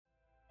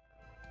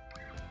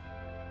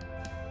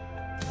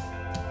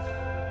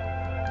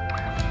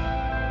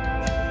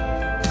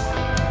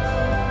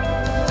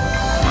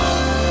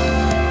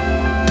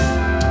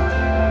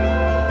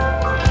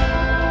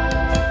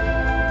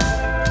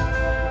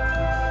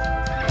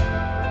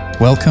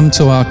Welcome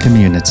to our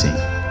community.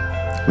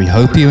 We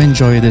hope you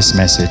enjoy this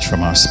message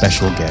from our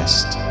special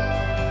guest.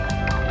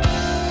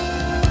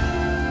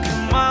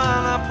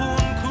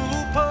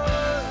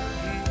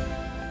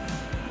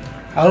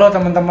 Halo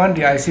teman-teman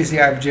di ICC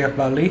IFJF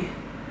Bali.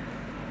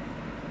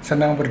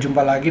 Senang berjumpa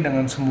lagi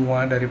dengan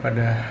semua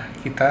daripada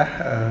kita.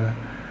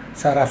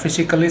 Secara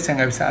physically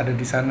saya nggak bisa ada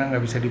di sana,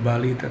 nggak bisa di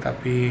Bali,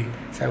 tetapi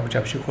saya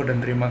ucap syukur dan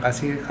terima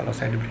kasih kalau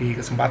saya diberi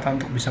kesempatan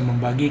untuk bisa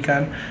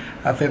membagikan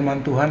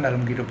firman Tuhan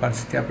dalam kehidupan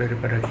setiap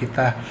daripada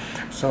kita.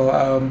 So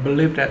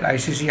believe that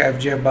ICC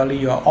IFJF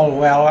Bali, you are all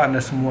well, Anda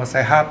semua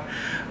sehat.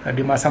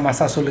 Di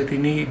masa-masa sulit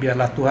ini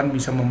biarlah Tuhan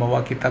bisa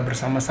membawa kita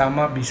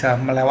bersama-sama bisa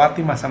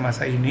melewati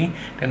masa-masa ini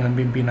dengan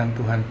pimpinan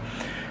Tuhan.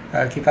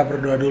 Kita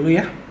berdoa dulu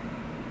ya.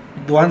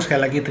 Tuhan,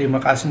 sekali lagi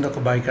terima kasih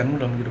untuk kebaikan-Mu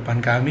dalam kehidupan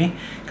kami.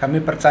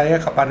 Kami percaya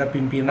kepada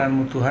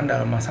pimpinan-Mu Tuhan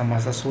dalam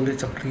masa-masa sulit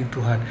seperti ini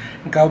Tuhan.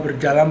 Engkau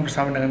berjalan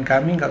bersama dengan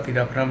kami, Engkau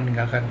tidak pernah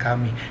meninggalkan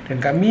kami.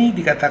 Dan kami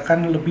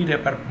dikatakan lebih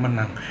daripada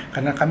pemenang.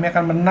 Karena kami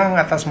akan menang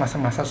atas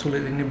masa-masa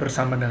sulit ini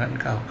bersama dengan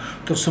Engkau.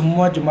 Untuk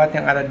semua jemaat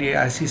yang ada di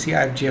ICC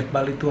IFJF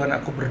Bali Tuhan,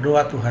 aku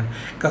berdoa Tuhan,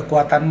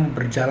 kekuatan-Mu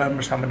berjalan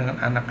bersama dengan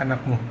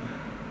anak-anak-Mu.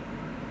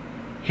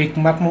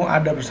 Hikmat-Mu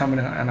ada bersama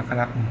dengan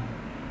anak-anak-Mu.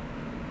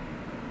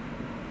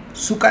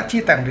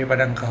 Sukacita yang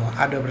daripada Engkau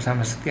ada bersama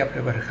setiap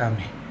daripada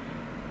kami.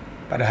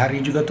 Pada hari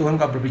ini juga Tuhan,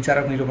 Kau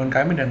berbicara kehidupan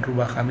kami dan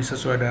rubah kami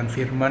sesuai dengan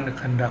firman dan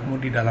kehendak-Mu.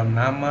 Di dalam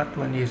nama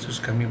Tuhan Yesus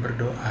kami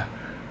berdoa.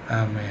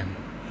 Amin.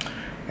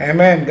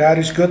 Amen.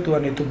 God is good.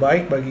 Tuhan itu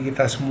baik bagi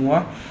kita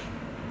semua.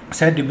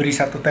 Saya diberi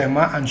satu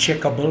tema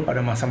unshakable pada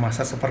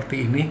masa-masa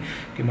seperti ini,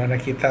 di mana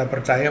kita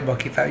percaya bahwa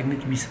kita ini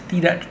bisa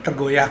tidak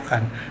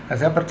tergoyahkan. Nah,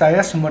 saya percaya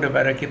semua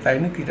daripada kita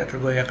ini tidak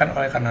tergoyahkan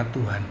oleh karena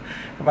Tuhan.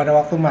 Pada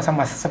waktu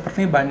masa-masa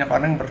seperti ini banyak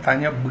orang yang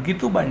bertanya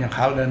begitu banyak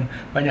hal, dan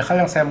banyak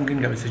hal yang saya mungkin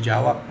nggak bisa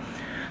jawab.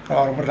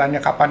 Kalau orang bertanya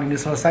kapan ini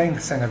selesai,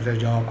 saya nggak bisa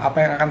jawab.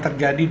 Apa yang akan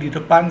terjadi di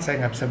depan,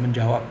 saya nggak bisa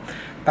menjawab.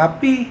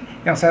 Tapi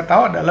yang saya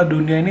tahu adalah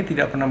dunia ini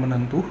tidak pernah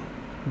menentu.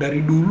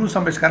 Dari dulu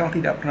sampai sekarang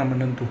tidak pernah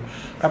menentu.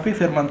 Tapi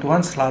firman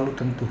Tuhan selalu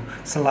tentu,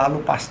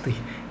 selalu pasti.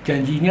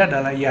 Janjinya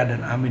adalah ya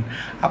dan amin.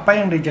 Apa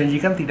yang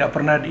dijanjikan tidak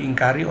pernah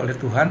diingkari oleh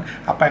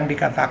Tuhan. Apa yang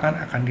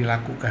dikatakan akan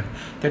dilakukan.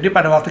 Jadi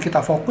pada waktu kita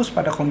fokus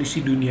pada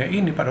kondisi dunia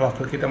ini, pada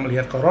waktu kita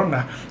melihat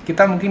corona,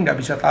 kita mungkin nggak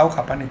bisa tahu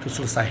kapan itu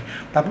selesai.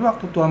 Tapi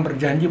waktu Tuhan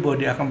berjanji bahwa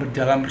Dia akan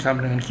berjalan bersama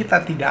dengan kita,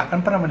 tidak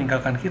akan pernah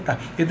meninggalkan kita,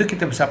 itu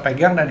kita bisa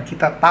pegang dan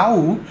kita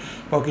tahu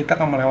bahwa kita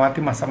akan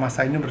melewati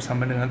masa-masa ini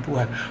bersama dengan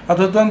Tuhan.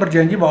 Waktu Tuhan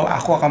berjanji bahwa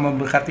aku akan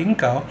memberkati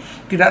engkau,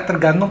 tidak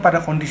tergantung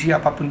pada kondisi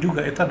apapun juga,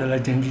 itu adalah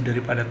janji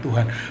daripada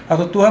Tuhan.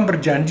 Waktu Tuhan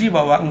berjanji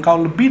bahwa engkau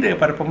lebih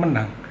daripada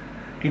pemenang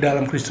di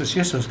dalam Kristus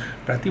Yesus,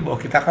 berarti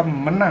bahwa kita akan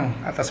menang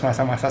atas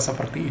masa-masa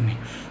seperti ini.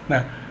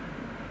 Nah,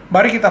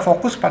 mari kita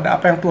fokus pada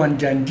apa yang Tuhan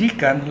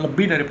janjikan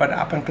lebih daripada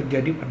apa yang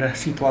terjadi pada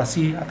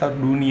situasi atau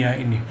dunia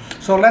ini.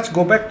 So let's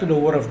go back to the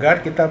Word of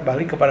God. Kita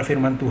balik kepada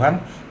firman Tuhan.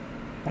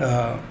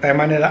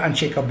 Temanya adalah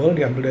unshakable,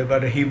 diambil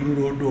daripada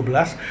Hebrew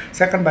 12.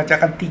 Saya akan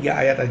bacakan 3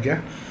 ayat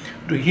aja.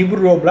 Di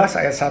Hebrew 12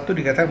 ayat 1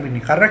 dikatakan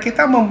begini, karena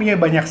kita mempunyai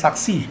banyak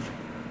saksi,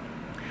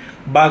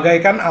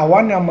 bagaikan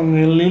awan yang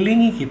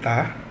mengelilingi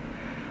kita,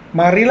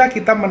 marilah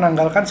kita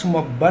menanggalkan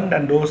semua beban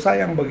dan dosa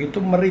yang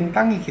begitu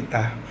merintangi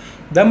kita,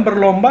 dan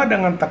berlomba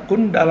dengan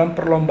tekun dalam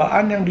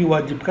perlombaan yang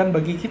diwajibkan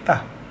bagi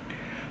kita.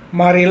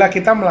 Marilah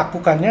kita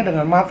melakukannya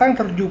dengan mata yang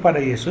tertuju pada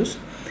Yesus,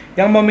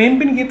 yang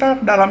memimpin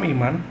kita dalam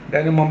iman,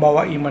 dan yang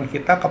membawa iman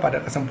kita kepada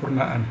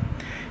kesempurnaan.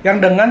 Yang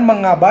dengan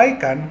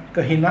mengabaikan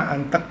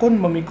kehinaan tekun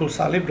memikul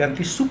salib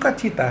ganti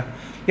sukacita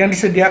yang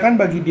disediakan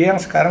bagi Dia yang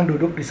sekarang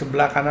duduk di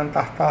sebelah kanan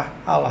tahta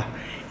Allah.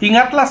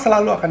 Ingatlah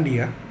selalu akan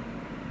Dia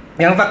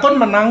yang tekun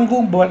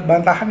menanggung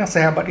bantahan yang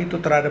sehebat itu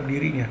terhadap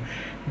dirinya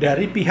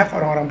dari pihak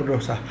orang-orang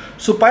berdosa,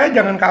 supaya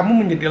jangan kamu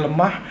menjadi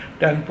lemah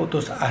dan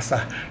putus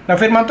asa. Nah,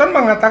 firman Tuhan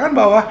mengatakan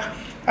bahwa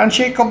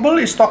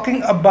unshakable is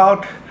talking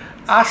about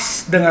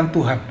us dengan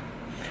Tuhan.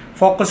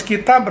 Fokus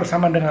kita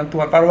bersama dengan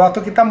Tuhan. Pada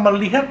waktu kita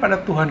melihat pada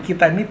Tuhan,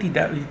 kita ini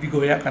tidak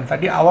digoyahkan.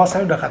 Tadi awal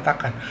saya sudah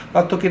katakan,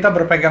 waktu kita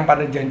berpegang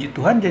pada janji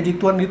Tuhan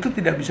itu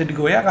tidak bisa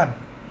digoyahkan.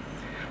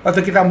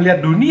 Waktu kita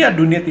melihat dunia,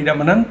 dunia tidak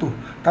menentu.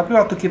 Tapi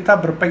waktu kita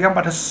berpegang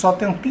pada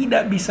sesuatu yang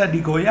tidak bisa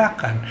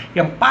digoyahkan,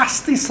 yang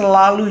pasti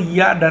selalu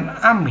ya dan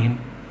amin,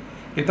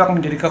 itu akan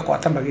menjadi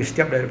kekuatan bagi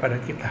setiap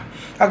daripada kita.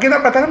 Kita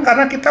katakan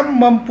karena kita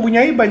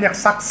mempunyai banyak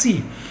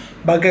saksi,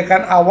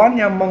 bagaikan awan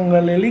yang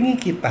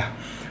mengelilingi kita,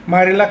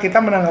 marilah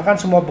kita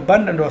menanggalkan semua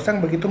beban dan dosa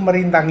yang begitu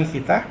merintangi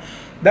kita,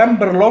 dan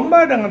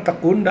berlomba dengan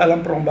tekun dalam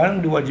perlombaan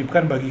yang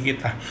diwajibkan bagi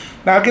kita.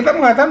 Nah, kita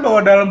mengatakan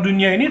bahwa dalam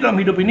dunia ini, dalam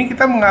hidup ini,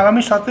 kita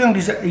mengalami sesuatu yang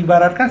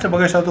diibaratkan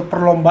sebagai suatu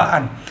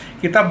perlombaan.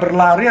 Kita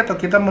berlari atau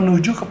kita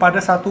menuju kepada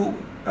satu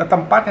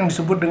tempat yang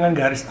disebut dengan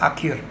garis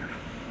akhir.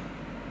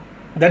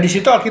 Dan di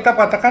situ Alkitab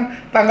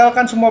katakan,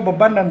 tanggalkan semua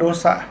beban dan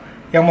dosa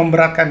yang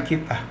memberatkan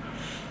kita.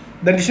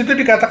 Dan di situ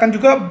dikatakan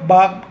juga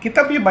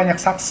kita punya banyak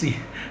saksi.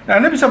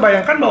 Nah, Anda bisa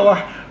bayangkan bahwa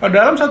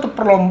dalam satu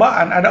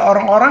perlombaan ada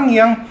orang-orang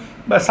yang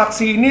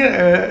saksi ini,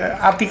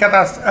 arti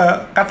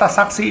kata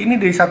saksi ini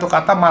dari satu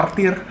kata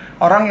martir,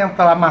 orang yang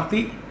telah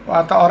mati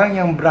atau orang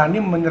yang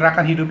berani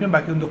menyerahkan hidupnya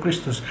bagi untuk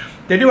Kristus.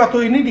 Jadi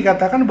waktu ini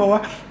dikatakan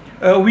bahwa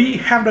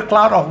we have the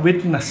cloud of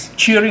witness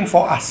cheering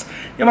for us.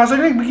 Ya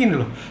maksudnya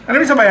begini loh.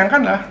 Anda bisa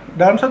bayangkan lah,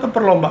 dalam satu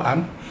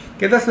perlombaan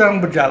kita sedang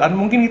berjalan,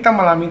 mungkin kita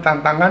mengalami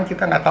tantangan,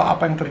 kita nggak tahu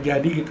apa yang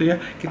terjadi gitu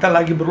ya. Kita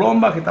lagi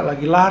berlomba, kita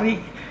lagi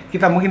lari,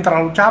 kita mungkin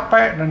terlalu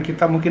capek dan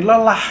kita mungkin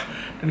lelah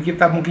dan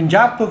kita mungkin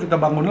jatuh, kita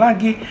bangun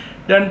lagi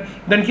dan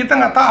kita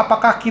nggak tahu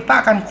apakah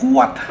kita akan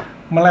kuat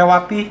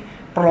melewati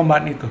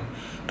perlombaan itu.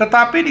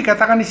 Tetapi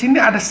dikatakan di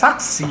sini ada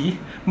saksi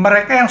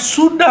mereka yang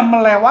sudah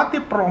melewati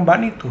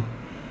perlombaan itu.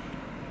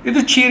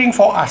 Itu cheering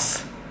for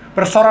us,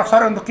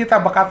 bersorak-sorai untuk kita,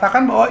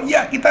 berkatakan bahwa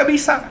ya kita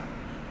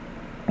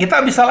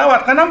bisa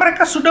lewat karena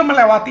mereka sudah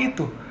melewati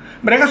itu.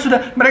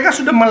 Mereka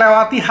sudah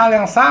melewati hal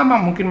yang sama,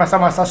 mungkin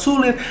masa-masa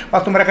sulit,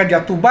 waktu mereka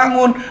jatuh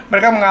bangun,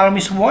 mereka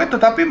mengalami semua itu,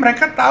 tapi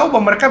mereka tahu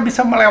bahwa mereka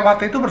bisa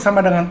melewati itu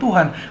bersama dengan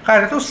Tuhan.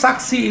 Karena itu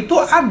saksi itu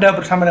ada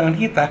bersama dengan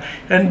kita,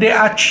 dan they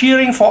are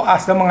cheering for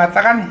us, dan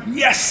mengatakan,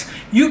 yes,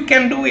 you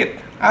can do it.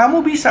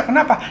 Kamu bisa.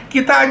 Kenapa?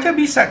 Kita aja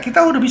bisa.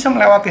 Kita udah bisa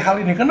melewati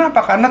hal ini.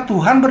 Kenapa? Karena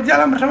Tuhan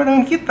berjalan bersama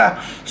dengan kita.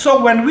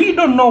 So when we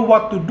don't know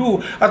what to do,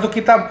 atau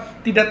kita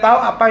tidak tahu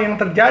apa yang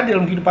terjadi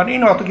dalam kehidupan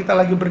ini, waktu kita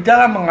lagi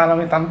berjalan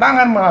mengalami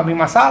tantangan, mengalami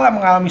masalah,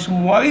 mengalami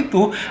semua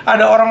itu,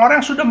 ada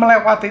orang-orang yang sudah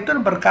melewati itu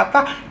dan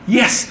berkata,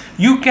 yes,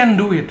 you can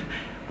do it.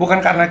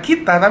 Bukan karena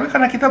kita, tapi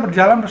karena kita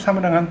berjalan bersama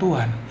dengan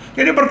Tuhan.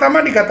 Jadi pertama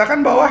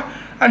dikatakan bahwa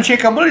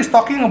Unshakable is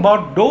talking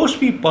about those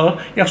people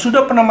yang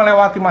sudah pernah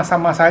melewati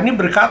masa-masa ini,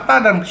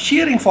 berkata dan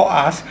cheering for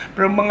us,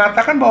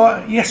 mengatakan bahwa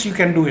yes, you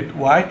can do it.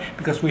 Why?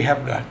 Because we have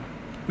God.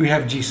 We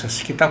have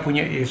Jesus. Kita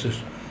punya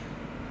Yesus.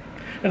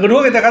 Yang kedua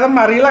kita kata,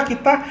 marilah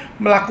kita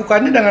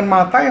melakukannya dengan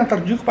mata yang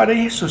tertuju kepada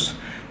Yesus.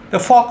 The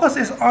focus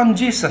is on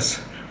Jesus.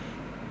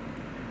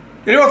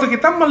 Jadi waktu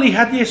kita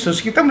melihat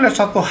Yesus, kita melihat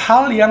suatu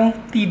hal yang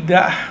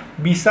tidak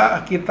bisa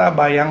kita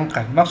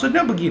bayangkan.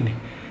 Maksudnya begini,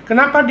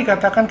 kenapa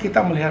dikatakan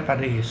kita melihat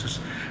pada Yesus?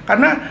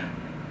 Karena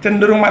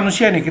cenderung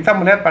manusia nih, kita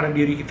melihat pada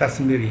diri kita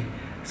sendiri.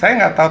 Saya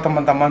nggak tahu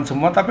teman-teman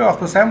semua, tapi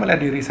waktu saya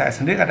melihat diri saya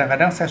sendiri,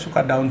 kadang-kadang saya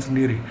suka down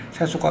sendiri.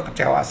 Saya suka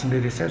kecewa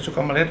sendiri. Saya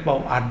suka melihat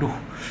bahwa, aduh,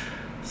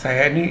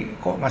 saya ini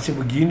kok masih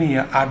begini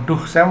ya.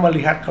 Aduh, saya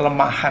melihat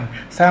kelemahan.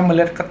 Saya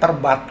melihat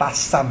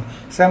keterbatasan.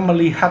 Saya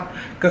melihat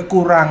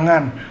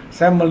kekurangan.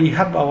 Saya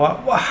melihat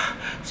bahwa, wah,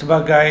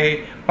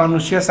 sebagai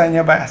manusia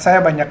saya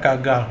banyak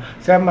gagal.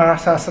 Saya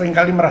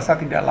seringkali merasa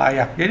tidak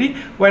layak. Jadi,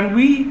 when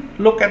we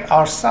look at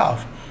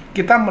ourselves,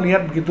 kita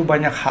melihat begitu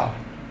banyak hal.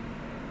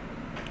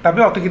 Tapi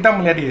waktu kita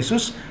melihat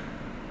Yesus,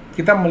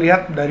 kita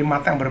melihat dari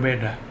mata yang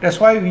berbeda. That's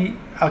why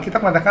Alkitab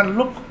mengatakan,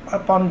 look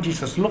upon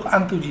Jesus, look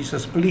unto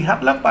Jesus.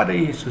 Lihatlah pada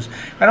Yesus.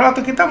 Karena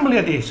waktu kita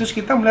melihat Yesus,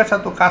 kita melihat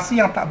satu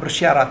kasih yang tak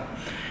bersyarat.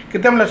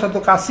 Kita melihat satu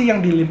kasih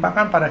yang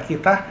dilimpahkan pada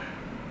kita,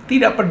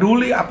 tidak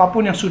peduli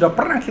apapun yang sudah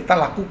pernah kita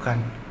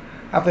lakukan,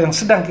 atau yang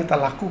sedang kita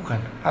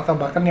lakukan, atau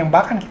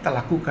bahkan kita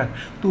lakukan.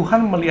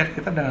 Tuhan melihat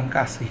kita dengan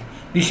kasih.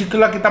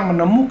 Disitulah kita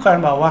menemukan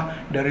bahwa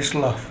there is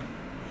love.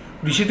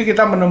 Di situ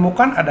kita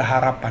menemukan ada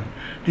harapan.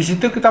 Di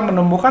situ kita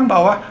menemukan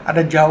bahwa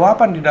ada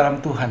jawaban di dalam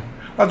Tuhan.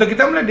 Waktu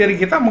kita melihat diri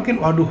kita, mungkin,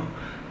 waduh,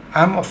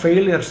 I'm a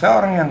failure, saya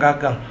orang yang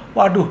gagal.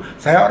 Waduh,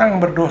 saya orang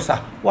yang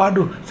berdosa.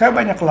 Waduh, saya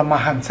banyak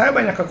kelemahan, saya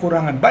banyak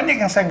kekurangan, banyak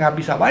yang saya nggak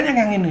bisa, banyak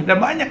yang ini,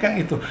 dan banyak yang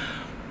itu.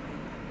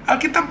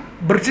 Alkitab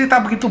bercerita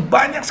begitu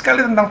banyak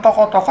sekali tentang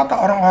tokoh-tokoh atau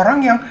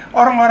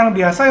orang-orang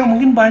biasa yang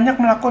mungkin banyak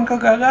melakukan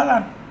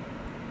kegagalan.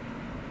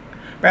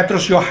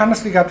 Petrus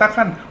Yohanes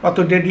dikatakan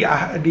waktu dia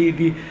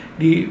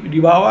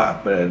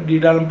dibawa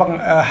di dalam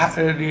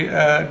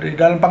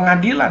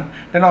pengadilan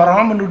dan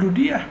orang-orang menuduh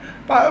dia.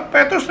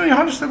 Petrus dan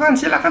Yohanes dikatakan,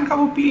 silakan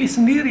kamu pilih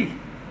sendiri.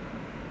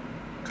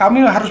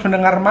 Kami harus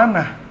mendengar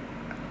mana?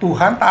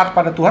 Tuhan, taat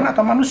pada Tuhan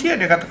atau manusia,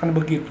 dia katakan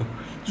begitu.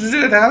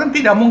 Justru dia katakan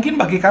tidak mungkin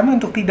bagi kami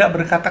untuk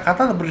tidak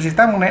berkata-kata atau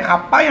bercerita mengenai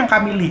apa yang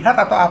kami lihat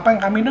atau apa yang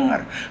kami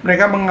dengar.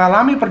 Mereka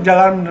mengalami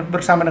perjalanan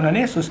bersama dengan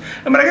Yesus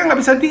dan mereka nggak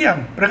bisa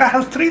diam. Mereka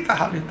harus cerita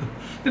hal itu.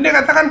 Dan dia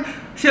katakan,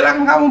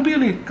 silakan kamu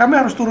pilih, kami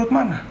harus turut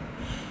mana.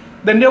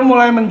 Dan dia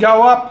mulai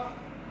menjawab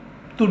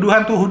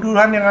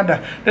tuduhan-tuduhan yang ada.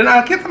 Dan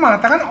Alkitab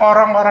mengatakan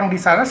orang-orang di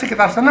sana,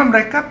 sekitar sana,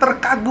 mereka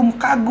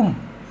terkagum-kagum.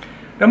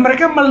 Dan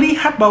mereka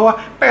melihat bahwa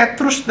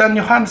Petrus dan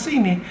Yohanes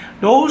ini,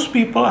 those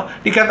people,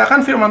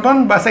 dikatakan firman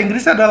Tuhan bahasa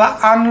Inggrisnya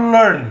adalah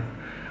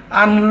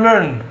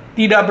unlearned,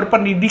 tidak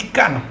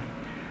berpendidikan.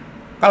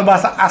 Kalau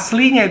bahasa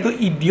aslinya itu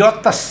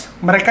idiotes.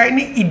 Mereka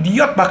ini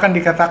idiot bahkan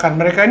dikatakan.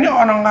 Mereka ini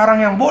orang-orang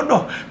yang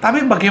bodoh.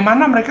 Tapi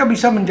bagaimana mereka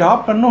bisa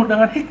menjawab penuh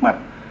dengan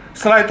hikmat?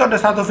 Setelah itu ada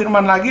satu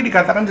firman lagi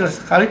dikatakan jelas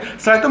sekali.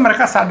 Setelah itu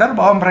mereka sadar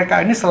bahwa mereka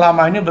ini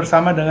selama ini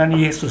bersama dengan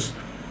Yesus.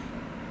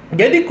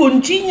 Jadi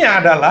kuncinya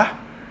adalah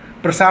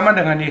bersama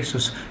dengan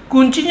Yesus.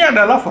 Kuncinya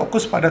adalah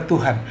fokus pada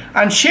Tuhan.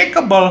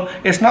 Unshakable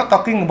is not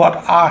talking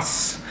about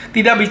us.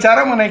 Tidak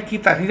bicara mengenai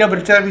kita,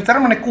 tidak bicara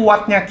mengenai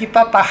kuatnya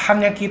kita,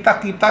 tahannya kita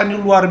ini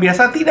luar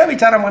biasa, tidak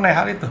bicara mengenai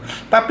hal itu.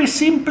 Tapi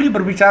simply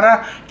berbicara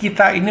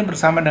kita ini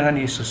bersama dengan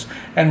Yesus.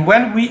 And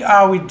when we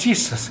are with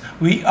Jesus,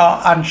 we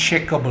are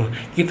unshakable.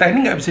 Kita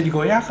ini nggak bisa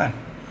digoyahkan.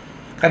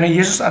 Karena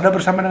Yesus ada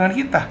bersama dengan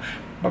kita.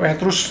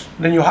 Petrus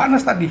dan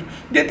Yohanes tadi,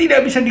 dia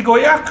tidak bisa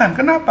digoyahkan.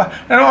 Kenapa?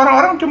 Dan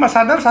orang-orang cuma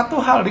sadar satu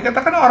hal,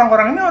 dikatakan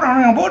orang-orang ini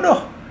orang-orang yang bodoh,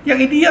 yang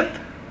idiot.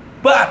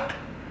 But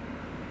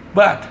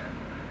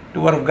the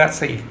word of God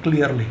say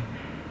clearly,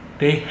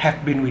 they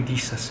have been with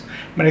Jesus.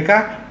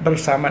 Mereka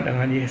bersama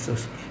dengan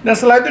Yesus. Dan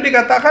setelah itu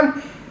dikatakan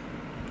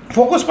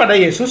fokus pada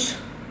Yesus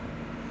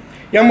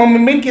yang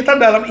memimpin kita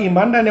dalam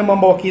iman dan yang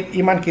membawa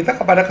iman kita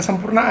kepada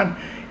kesempurnaan.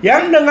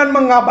 Yang dengan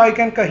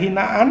mengabaikan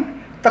kehinaan,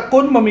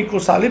 tekun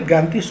memikul salib,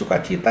 ganti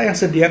sukacita yang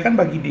sediakan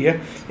bagi dia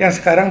yang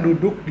sekarang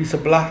duduk di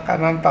sebelah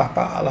kanan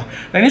tahta Allah.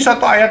 Nah, ini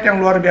suatu ayat yang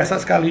luar biasa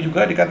sekali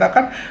juga,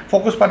 dikatakan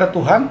fokus pada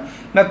Tuhan.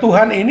 Nah,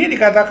 Tuhan ini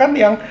dikatakan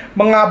yang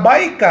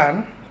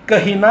mengabaikan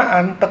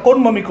kehinaan,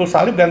 tekun memikul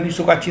salib, ganti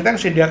sukacita yang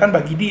sediakan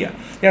bagi dia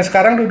yang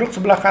sekarang duduk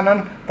sebelah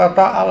kanan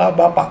tahta Allah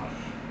Bapa.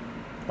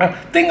 Nah,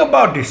 think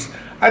about this.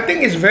 I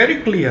think it's very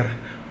clear.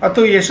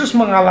 Waktu Yesus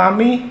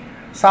mengalami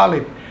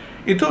salib,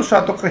 itu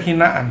suatu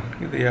kehinaan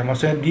gitu ya.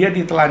 Maksudnya dia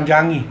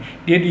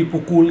ditelanjangi, dia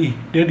dipukuli,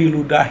 dia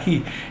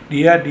diludahi,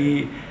 dia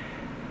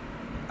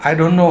I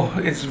don't know,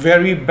 it's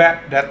very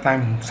bad that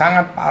time.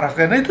 Sangat parah.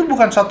 Karena itu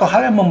bukan suatu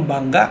hal yang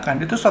membanggakan,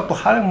 itu suatu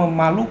hal yang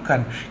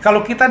memalukan.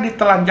 Kalau kita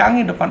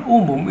ditelanjangi depan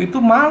umum, itu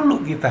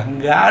malu kita,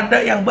 nggak ada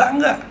yang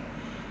bangga.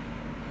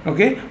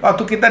 Oke,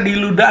 waktu kita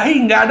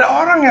diludahi, nggak ada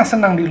orang yang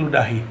senang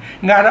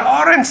diludahi, nggak ada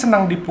orang yang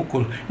senang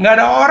dipukul, nggak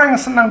ada orang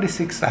yang senang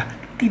disiksa,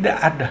 tidak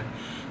ada.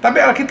 Tapi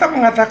Alkitab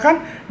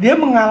mengatakan dia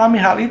mengalami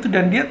hal itu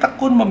dan dia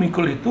tekun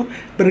memikul itu,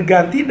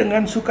 berganti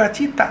dengan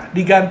sukacita,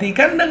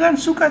 digantikan dengan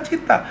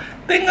sukacita.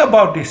 Think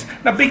about this.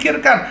 Nah,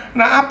 pikirkan,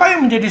 apa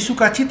yang menjadi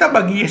sukacita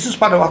bagi Yesus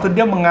pada waktu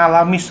dia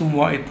mengalami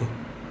semua itu?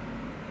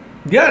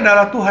 Dia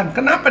adalah Tuhan.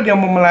 Kenapa dia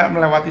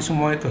melewati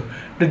semua itu?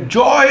 The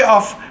joy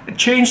of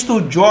change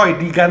to joy,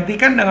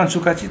 digantikan dengan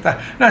sukacita.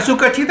 Nah,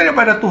 sukacita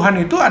daripada Tuhan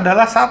itu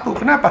adalah satu.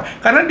 Kenapa?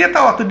 Karena dia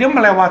tahu waktu dia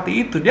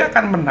melewati itu, dia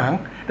akan menang.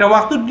 Dan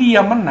waktu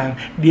dia menang,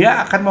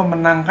 dia akan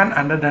memenangkan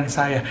Anda dan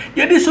saya.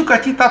 Jadi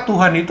sukacita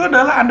Tuhan itu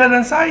adalah Anda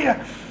dan saya.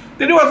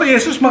 Jadi waktu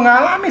Yesus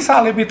mengalami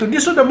salib itu,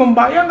 dia sudah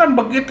membayangkan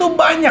begitu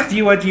banyak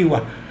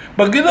jiwa-jiwa,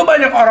 begitu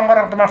banyak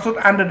orang-orang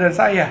termasuk Anda dan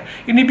saya,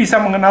 ini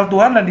bisa mengenal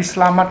Tuhan dan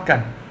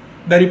diselamatkan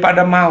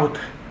daripada maut.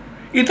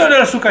 Itu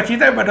adalah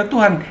sukacita kepada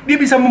Tuhan. Dia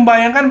bisa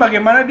membayangkan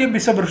bagaimana dia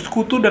bisa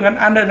bersekutu dengan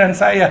Anda dan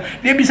saya.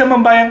 Dia bisa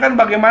membayangkan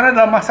bagaimana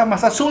dalam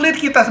masa-masa sulit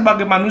kita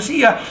sebagai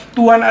manusia,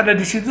 Tuhan ada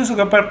di situ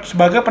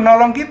sebagai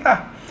penolong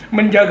kita,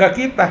 menjaga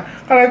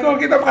kita. Karena itu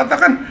kita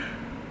katakan,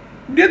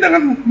 dia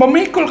dengan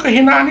memikul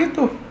kehinaan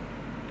itu,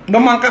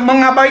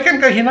 mengabaikan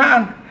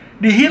kehinaan,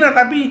 dihina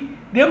tapi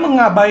dia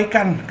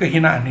mengabaikan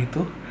kehinaan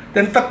itu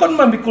dan tekun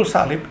memikul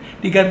salib,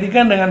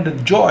 digantikan dengan the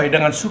joy,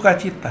 dengan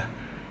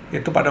sukacita.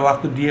 Itu pada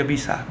waktu dia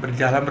bisa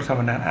berjalan bersama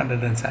dengan Anda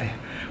dan saya.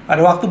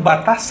 Pada waktu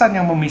batasan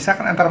yang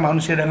memisahkan antara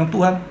manusia dengan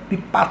Tuhan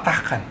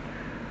dipatahkan.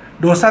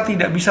 Dosa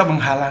tidak bisa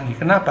menghalangi.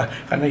 Kenapa?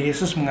 Karena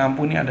Yesus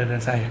mengampuni Anda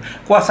dan saya.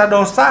 Kuasa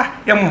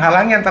dosa yang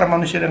menghalangi antara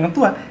manusia dengan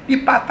Tuhan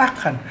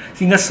dipatahkan.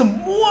 Sehingga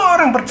semua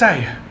orang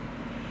percaya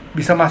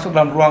bisa masuk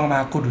dalam ruang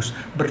Maha Kudus,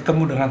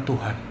 bertemu dengan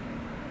Tuhan.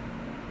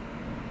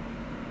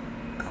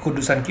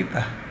 Kekudusan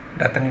kita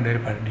datangnya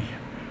daripada Dia.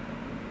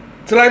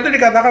 Setelah itu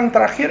dikatakan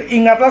terakhir,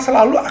 ingatlah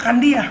selalu akan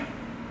Dia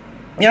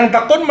yang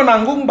tekun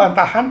menanggung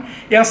bantahan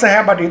yang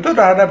sehebat itu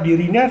terhadap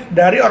dirinya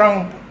dari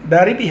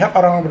pihak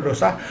orang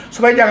berdosa,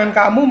 supaya jangan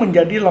kamu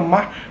menjadi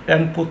lemah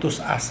dan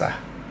putus asa.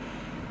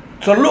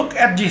 So look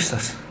at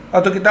Jesus.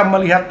 Waktu kita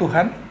melihat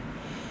Tuhan,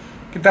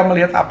 kita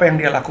melihat apa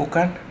yang Dia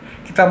lakukan,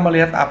 kita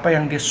melihat apa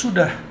yang Dia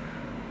sudah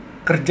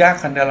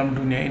kerjakan dalam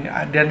dunia ini,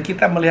 dan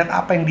kita melihat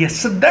apa yang Dia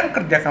sedang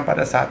kerjakan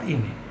pada saat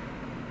ini,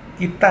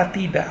 kita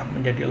tidak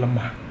menjadi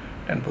lemah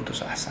dan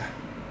putus asa.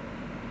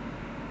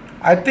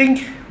 I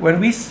think when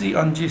we see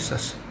on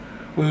Jesus,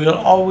 we will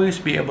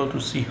always be able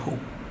to see hope.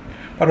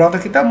 Pada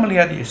waktu kita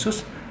melihat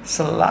Yesus,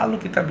 selalu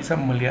kita bisa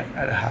melihat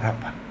ada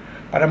harapan.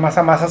 Pada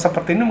masa-masa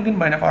seperti ini mungkin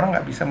banyak orang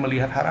nggak bisa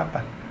melihat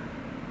harapan,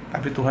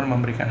 tapi Tuhan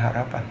memberikan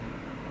harapan.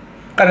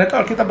 Karena itu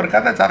Alkitab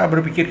berkata cara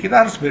berpikir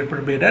kita harus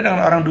berbeda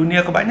dengan orang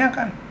dunia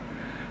kebanyakan.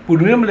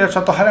 Dunia melihat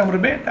suatu hal yang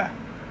berbeda.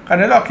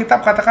 Karena itu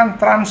Alkitab katakan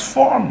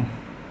transform,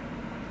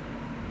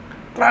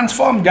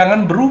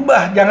 jangan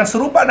berubah, jangan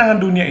serupa dengan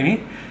dunia ini,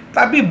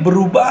 tapi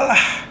berubahlah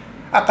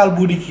akal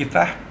budi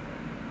kita.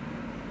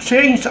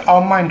 Change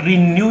our mind,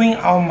 renewing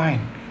our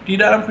mind. Di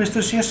dalam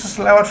Kristus Yesus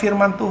lewat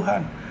firman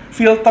Tuhan.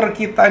 Filter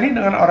kita ini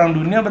dengan orang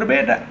dunia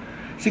berbeda.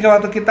 Sehingga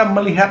waktu kita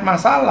melihat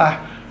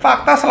masalah,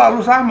 fakta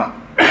selalu sama.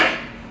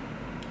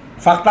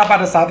 Fakta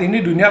pada saat ini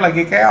dunia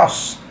lagi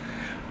chaos.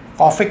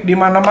 Covid di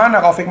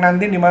mana-mana,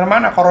 COVID-19 di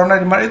mana-mana, corona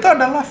di mana, itu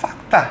adalah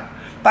fakta.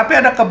 Tapi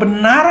ada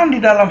kebenaran di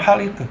dalam hal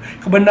itu.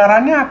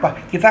 Kebenarannya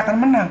apa? Kita akan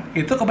menang.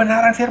 Itu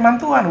kebenaran firman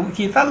Tuhan.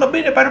 Kita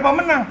lebih daripada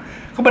pemenang.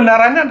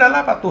 Kebenarannya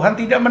adalah apa? Tuhan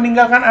tidak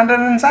meninggalkan Anda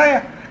dan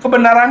saya.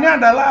 Kebenarannya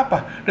adalah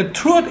apa? The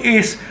truth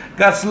is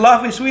God's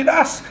love is with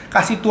us.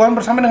 Kasih Tuhan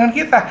bersama dengan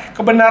kita.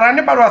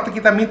 Kebenarannya pada waktu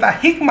kita minta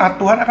hikmat,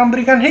 Tuhan akan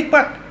berikan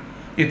hikmat.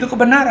 Itu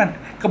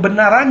kebenaran.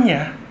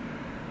 Kebenarannya,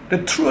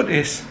 the truth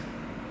is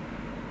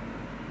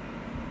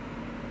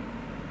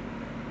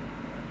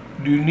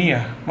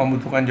Dunia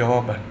membutuhkan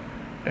jawaban,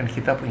 dan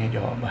kita punya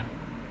jawaban.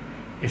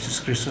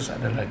 Yesus Kristus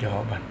adalah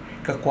jawaban.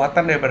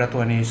 Kekuatan daripada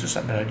Tuhan Yesus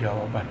adalah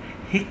jawaban.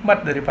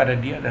 Hikmat daripada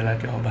Dia adalah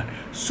jawaban.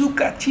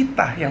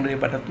 Sukacita yang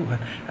daripada Tuhan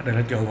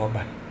adalah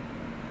jawaban.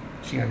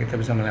 Sehingga kita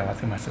bisa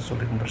melewati masa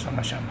sulit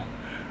bersama-sama.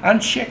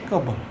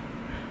 Unshakable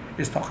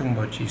is talking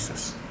about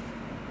Jesus.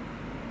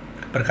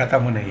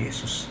 Berkata mengenai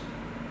Yesus.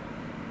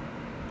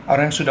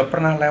 Orang yang sudah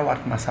pernah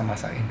lewat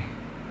masa-masa ini,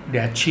 they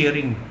are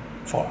cheering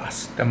for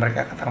us. Dan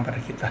mereka katakan pada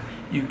kita,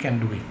 you can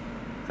do it.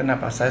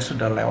 Kenapa? Saya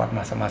sudah lewat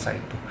masa-masa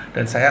itu.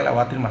 Dan saya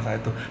lewatin masa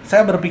itu.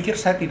 Saya berpikir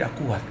saya tidak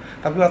kuat.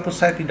 Tapi waktu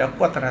saya tidak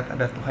kuat, ternyata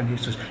ada Tuhan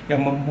Yesus yang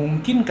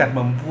memungkinkan,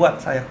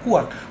 membuat saya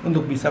kuat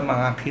untuk bisa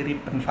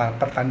mengakhiri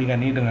pertandingan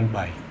ini dengan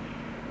baik.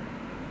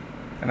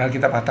 Karena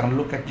kita katakan,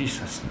 look at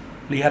Jesus.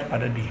 Lihat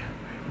pada Dia.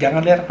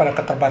 Jangan lihat pada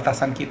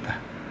keterbatasan kita.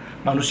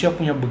 Manusia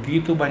punya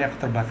begitu banyak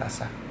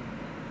keterbatasan.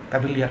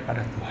 Tapi lihat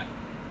pada Tuhan.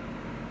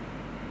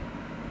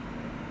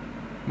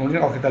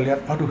 Mungkin kalau kita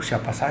lihat, aduh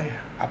siapa saya?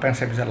 Apa yang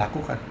saya bisa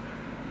lakukan?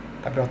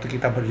 Tapi waktu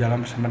kita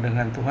berjalan bersama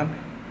dengan Tuhan,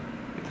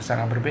 itu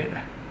sangat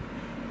berbeda.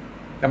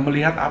 Dan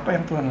melihat apa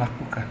yang Tuhan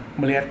lakukan,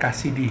 melihat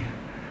kasih Dia.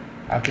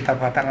 Alkitab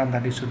katakan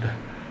tadi sudah,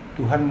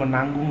 Tuhan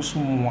menanggung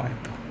semua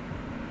itu.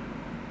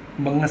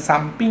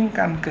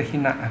 Mengesampingkan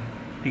kehinaan,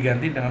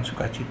 diganti dengan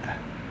sukacita.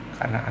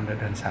 Karena Anda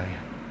dan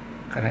saya.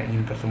 Karena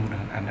ingin bertemu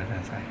dengan Anda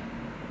dan saya.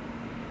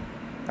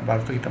 Tapi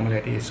waktu kita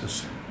melihat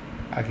Yesus,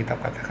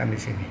 Alkitab katakan di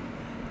sini,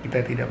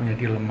 kita tidak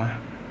menjadi lemah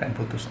dan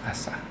putus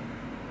asa.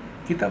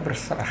 Kita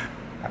berserah,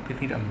 tapi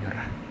tidak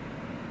menyerah.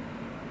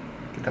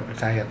 Kita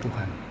percaya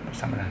Tuhan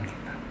bersama dengan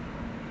kita.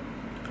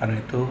 Karena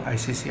itu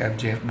ICC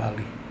FJF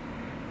Bali,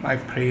 my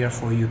prayer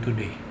for you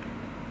today,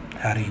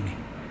 hari ini,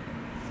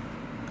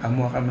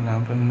 kamu akan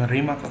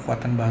menerima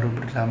kekuatan baru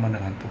bersama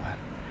dengan Tuhan.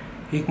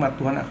 Hikmat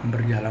Tuhan akan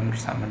berjalan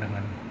bersama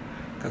denganmu.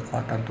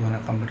 Kekuatan Tuhan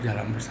akan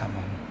berjalan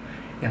bersamamu.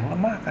 Yang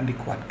lemah akan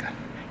dikuatkan.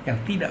 Yang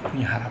tidak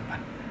punya harapan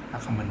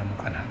akan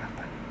menemukan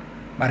harapan.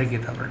 Mari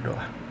kita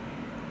berdoa.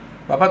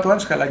 Bapak Tuhan,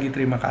 sekali lagi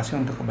terima kasih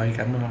untuk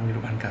kebaikan-Mu dalam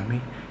kehidupan kami.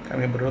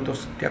 Kami berdoa untuk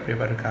setiap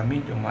daripada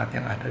kami, jemaat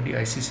yang ada di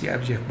ICC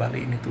FJF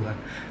Bali ini Tuhan.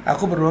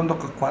 Aku berdoa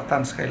untuk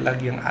kekuatan sekali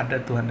lagi yang ada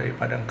Tuhan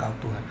daripada Engkau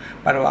Tuhan.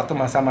 Pada waktu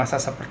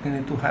masa-masa seperti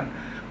ini Tuhan,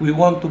 we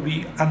want to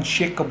be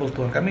unshakable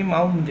Tuhan. Kami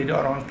mau menjadi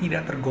orang yang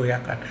tidak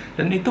tergoyahkan.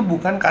 Dan itu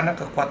bukan karena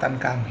kekuatan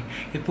kami.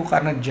 Itu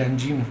karena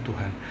janji-Mu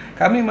Tuhan.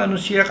 Kami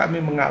manusia, kami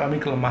mengalami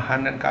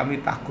kelemahan dan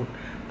kami takut.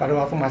 Pada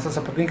waktu masa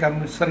seperti ini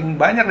kami sering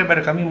banyak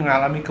daripada kami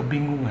mengalami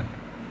kebingungan.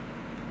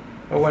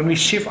 But when we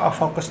shift our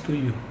focus to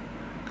you,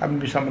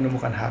 kami bisa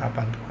menemukan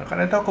harapan Tuhan.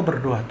 Karena itu aku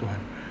berdoa Tuhan,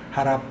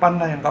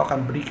 harapanlah yang Kau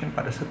akan berikan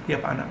pada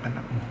setiap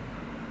anak-anak-Mu.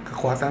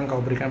 Kekuatan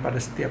Kau berikan pada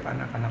setiap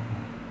anak-anak-Mu.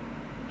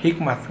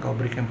 Hikmat Kau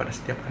berikan pada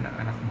setiap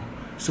anak-anak-Mu.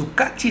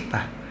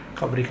 Sukacita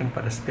Kau berikan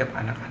pada setiap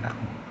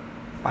anak-anak-Mu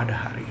pada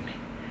hari ini.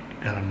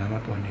 Di dalam nama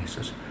Tuhan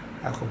Yesus,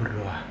 aku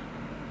berdoa.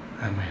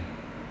 Amin.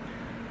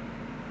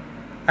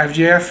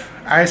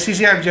 ICC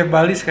FJF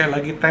Bali, sekali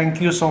lagi thank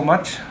you so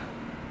much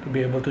to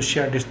be able to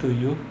share this to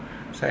you.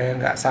 Saya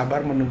nggak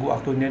sabar menunggu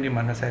waktunya di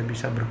mana saya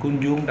bisa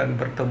berkunjung dan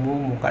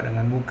bertemu muka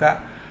dengan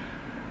muka,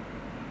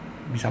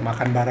 bisa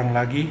makan bareng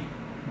lagi.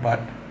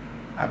 But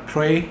I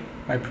pray,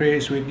 my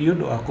prayer is with you.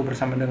 Doaku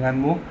bersama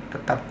denganmu.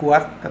 Tetap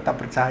kuat, tetap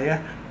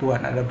percaya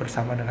Tuhan ada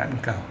bersama dengan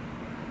engkau.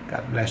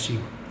 God bless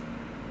you.